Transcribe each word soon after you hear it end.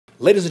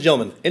Ladies and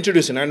gentlemen,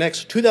 introducing our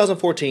next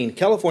 2014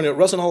 California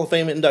Wrestling Hall of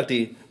Fame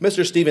inductee,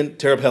 Mr. Stephen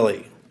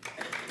Tirapelle.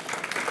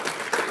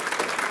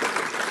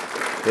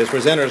 His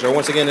presenters are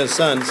once again his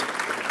sons,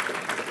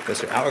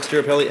 Mr. Alex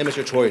Tirapelle and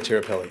Mr. Troy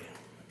Tirapelle.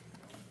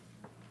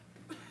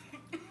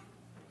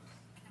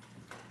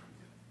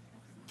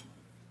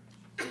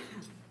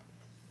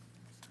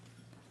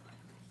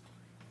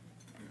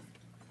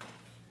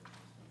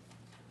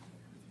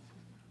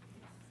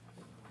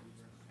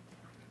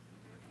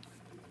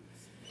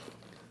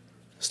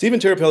 Stephen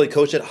Tirapelle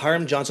coached at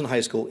Hiram Johnson High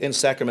School in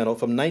Sacramento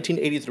from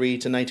 1983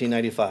 to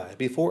 1995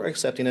 before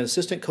accepting an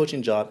assistant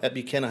coaching job at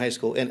Buchanan High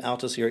School in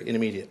Alta Sierra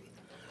Intermediate.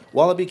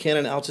 While at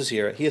Buchanan and Alta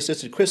Sierra, he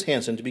assisted Chris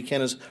Hansen to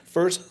Buchanan's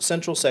first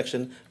Central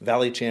Section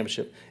Valley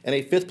Championship and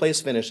a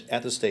fifth-place finish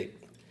at the state.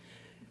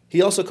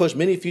 He also coached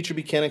many future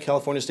Buchanan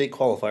California State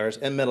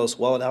qualifiers and medalists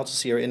while at Alta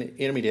Sierra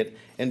Intermediate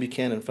and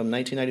Buchanan from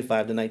 1995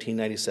 to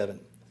 1997.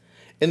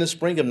 In the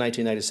spring of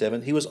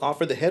 1997, he was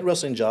offered the head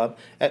wrestling job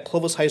at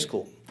Clovis High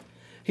School.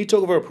 He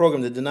took over a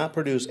program that did not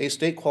produce a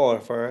state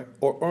qualifier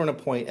or earn a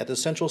point at the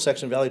Central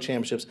Section Valley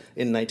Championships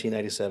in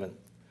 1997.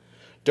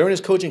 During his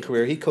coaching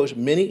career, he coached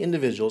many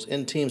individuals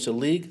and teams to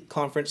league,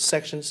 conference,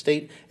 section,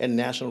 state, and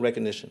national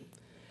recognition.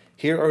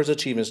 Here are his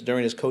achievements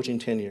during his coaching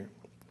tenure.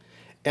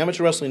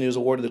 Amateur Wrestling News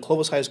awarded the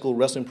Clovis High School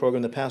Wrestling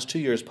Program the past 2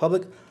 years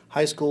public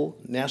high school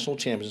national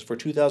champions for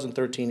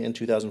 2013 and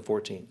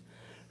 2014.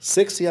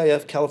 6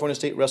 CIF California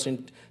State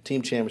Wrestling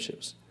Team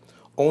Championships.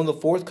 Only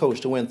the fourth coach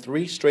to win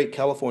 3 straight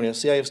California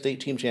CIF State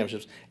Team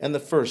Championships and the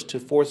first to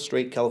 4th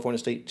straight California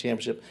State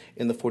Championship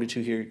in the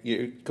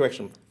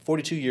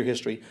 42-year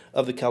history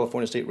of the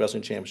California State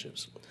Wrestling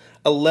Championships.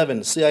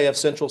 11 CIF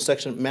Central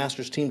Section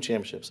Masters Team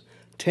Championships.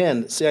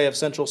 10 CIF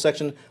Central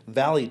Section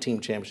Valley Team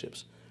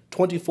Championships.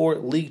 24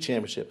 League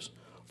Championships.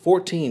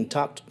 14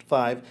 top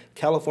 5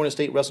 California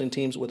State Wrestling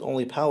teams, with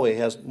only Poway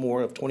has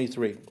more of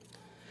 23.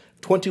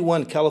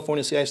 21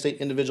 California CIF State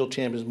Individual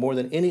Champions, more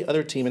than any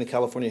other team in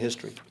California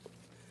history.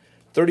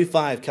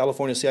 35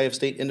 California CIF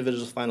State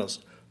Individuals Finalists,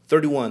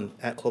 31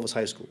 at Clovis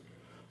High School.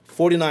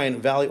 49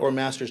 Valley or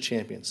Masters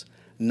Champions,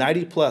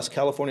 90-plus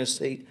California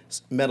State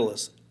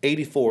medalists,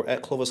 84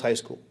 at Clovis High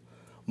School.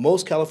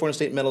 Most California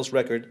State medalist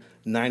record,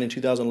 9 in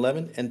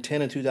 2011 and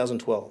 10 in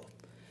 2012.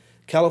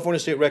 California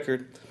State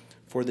record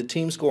for the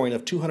team scoring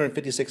of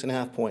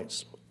 256.5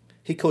 points.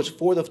 He coached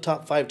 4 of the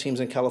top 5 teams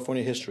in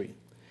California history.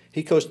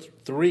 He coached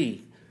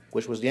 3,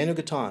 which was Daniel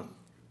Gatton,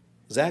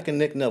 Zach and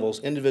Nick Neville's,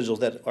 individuals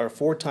that are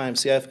 4-time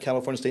CIF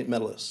California State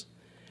medalists.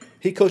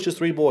 He coached his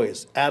 3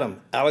 boys,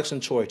 Adam, Alex,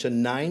 and Troy, to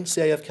 9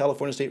 CIF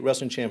California State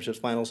Wrestling Championships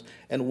finals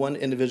and 1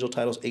 individual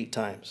titles 8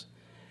 times.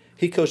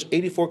 He coached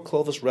 84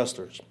 Clovis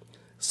wrestlers,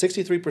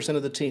 63%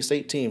 of the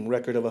state team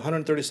record of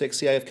 136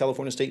 CIF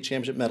California State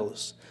Championship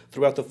medalists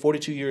throughout the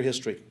 42-year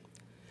history.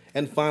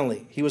 And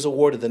finally, he was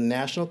awarded the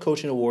National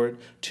Coaching Award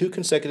 2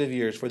 consecutive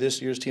years for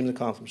this year's team's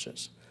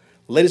accomplishments.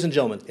 Ladies and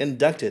gentlemen,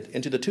 inducted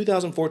into the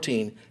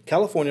 2014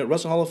 California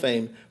Wrestling Hall of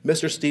Fame,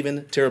 Mr.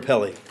 Stephen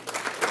Tirapelle.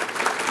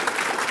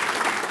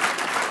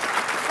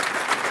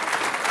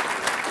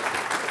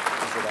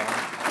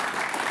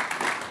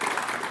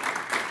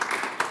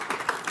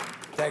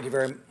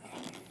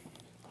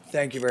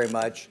 Thank you very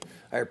much.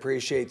 I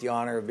appreciate the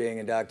honor of being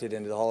inducted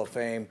into the Hall of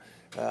Fame.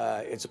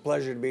 It's a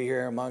pleasure to be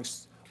here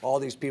amongst all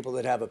these people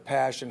that have a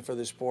passion for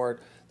the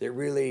sport that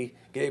really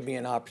gave me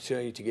an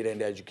opportunity to get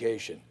into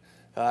education.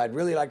 I'd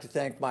really like to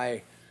thank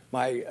my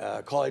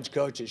college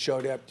coach that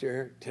showed up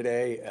here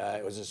today.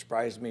 It was a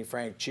surprise to me,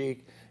 Frank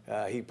Cheek.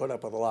 He put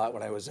up with a lot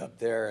when I was up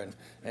there,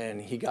 and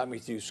he got me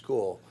through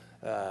school.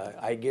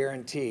 I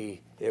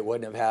guarantee it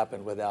wouldn't have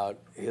happened without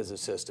his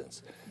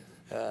assistance.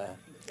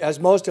 As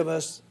most of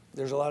us,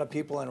 there's a lot of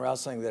people in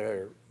wrestling that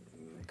are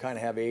kind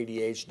of have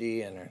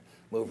ADHD and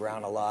move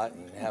around a lot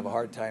and have a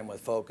hard time with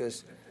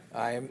focus.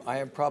 I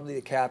am probably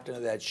the captain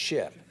of that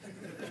ship.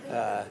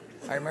 I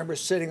remember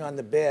sitting on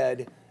the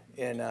bed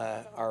in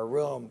our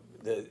room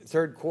the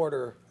 3rd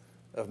quarter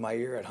of my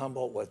year at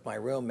Humboldt with my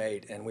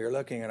roommate, and we were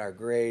looking at our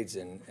grades,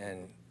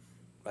 and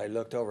I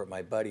looked over at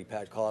my buddy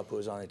Pat Collop, who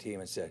was on the team,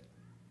 and said,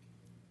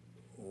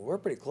 "We're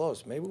pretty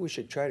close. Maybe we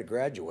should try to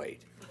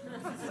graduate."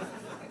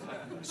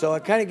 So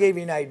it kind of gave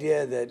you an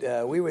idea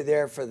that we were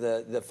there for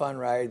the fun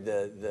ride,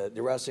 the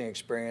wrestling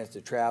experience,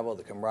 the travel,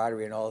 the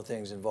camaraderie, and all the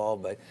things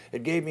involved. But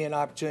it gave me an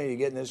opportunity to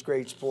get in this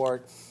great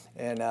sport,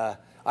 and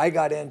I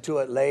got into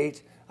it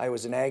late. I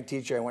was an ag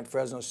teacher. I went to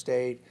Fresno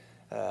State,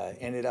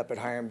 ended up at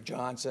Hiram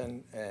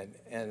Johnson,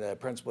 and the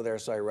principal there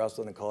saw I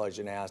wrestled in college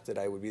and asked that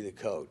I would be the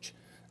coach.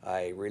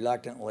 I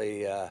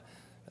reluctantly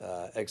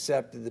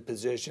accepted the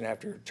position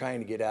after trying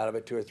to get out of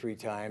it 2 or 3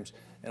 times,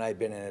 and I've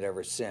been in it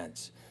ever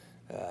since.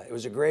 It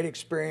was a great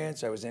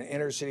experience. I was in an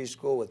inner city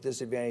school with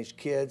disadvantaged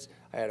kids.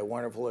 I had a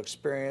wonderful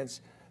experience.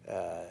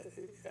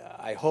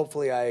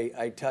 Hopefully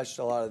I touched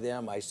a lot of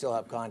them. I still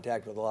have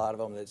contact with a lot of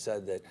them that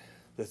said that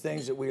the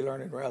things that we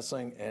learn in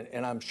wrestling,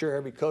 and I'm sure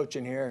every coach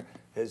in here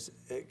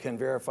can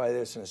verify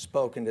this and has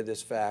spoken to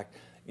this fact,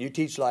 you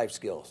teach life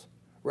skills.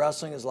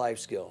 Wrestling is life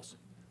skills.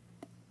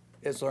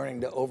 It's learning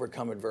to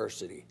overcome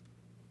adversity.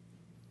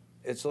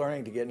 it's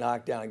learning to get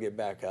knocked down and get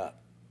back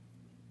up.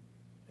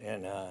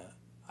 And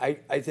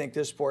I think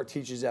this sport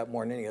teaches that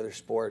more than any other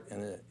sport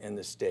in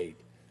the state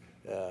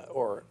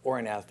or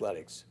in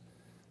athletics.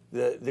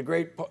 The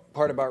great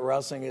part about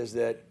wrestling is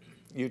that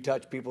you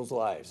touch people's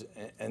lives,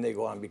 and they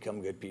go on and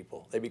become good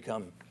people. They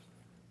become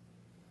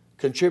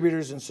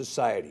contributors in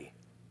society.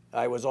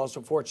 I was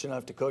also fortunate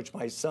enough to coach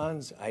my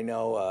sons. I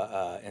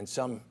know in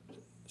some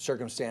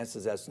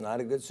circumstances that's not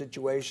a good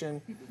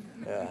situation.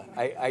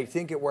 I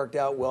think it worked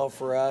out well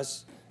for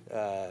us.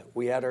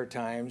 We had our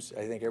times.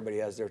 I think everybody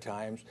has their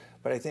times.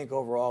 But I think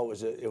overall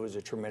it was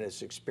a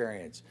tremendous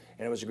experience,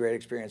 and it was a great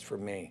experience for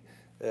me.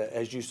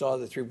 As you saw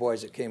the three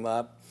boys that came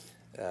up,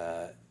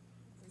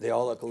 they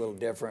all look a little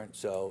different,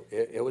 so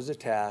it was a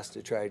task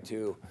to try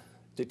to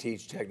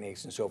teach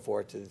techniques and so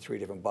forth to the three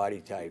different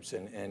body types,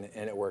 and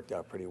it worked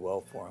out pretty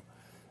well for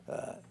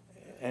them.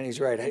 And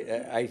he's right.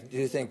 I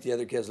do think the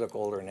other kids look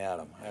older than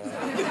Adam.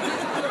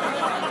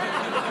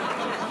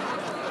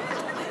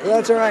 Well,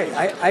 that's all right.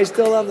 I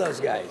still love those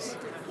guys.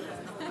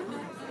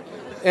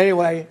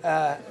 Anyway,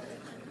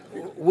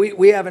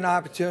 we have an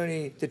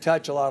opportunity to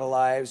touch a lot of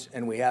lives,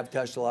 and we have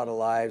touched a lot of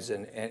lives,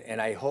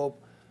 and I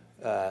hope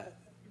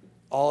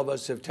all of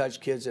us have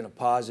touched kids in a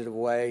positive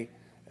way.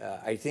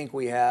 I think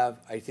we have.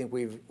 I think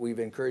we've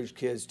encouraged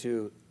kids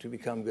to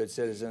become good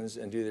citizens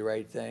and do the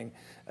right thing.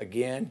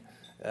 Again,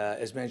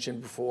 as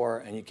mentioned before,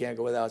 and you can't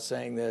go without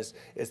saying this,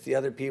 it's the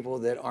other people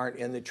that aren't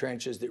in the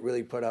trenches that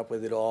really put up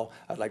with it all.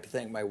 I'd like to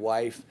thank my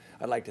wife.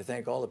 I'd like to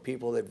thank all the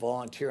people that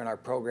volunteer in our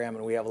program,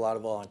 and we have a lot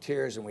of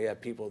volunteers, and we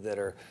have people that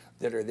are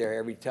there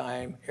every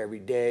time, every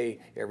day,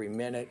 every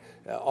minute.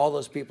 All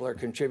those people are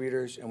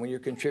contributors, and when you're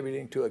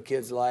contributing to a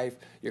kid's life,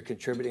 you're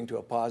contributing to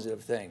a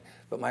positive thing.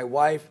 But my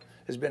wife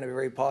has been a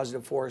very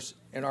positive force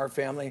in our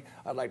family.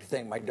 I'd like to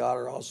thank my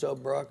daughter also,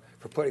 Brooke,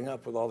 for putting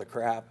up with all the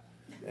crap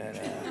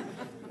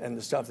and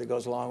the stuff that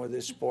goes along with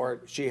this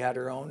sport. She had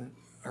her own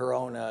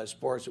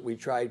sports that we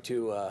tried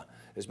to,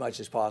 as much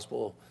as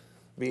possible,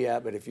 be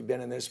at. But if you've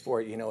been in this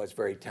sport, you know it's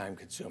very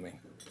time-consuming.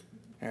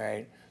 All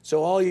right.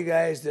 So all you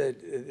guys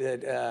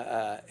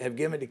that have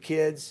given to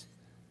kids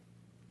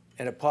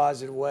in a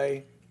positive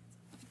way,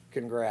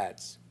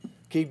 congrats.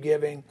 Keep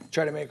giving.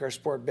 Try to make our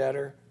sport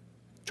better.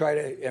 Try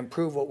to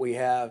improve what we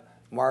have.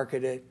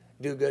 Market it.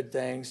 Do good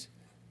things.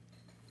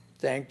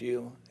 Thank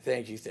you.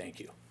 Thank you. Thank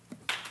you.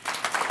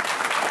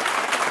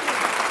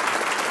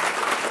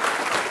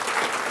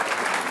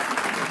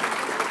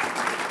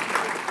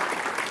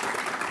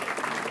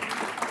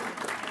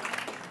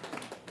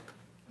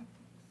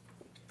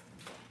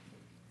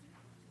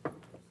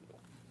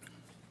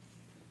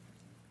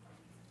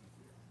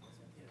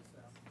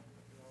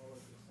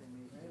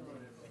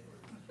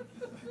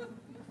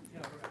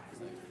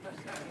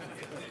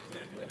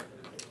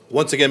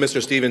 Once again,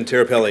 Mr. Stephen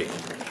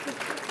Tirapelle.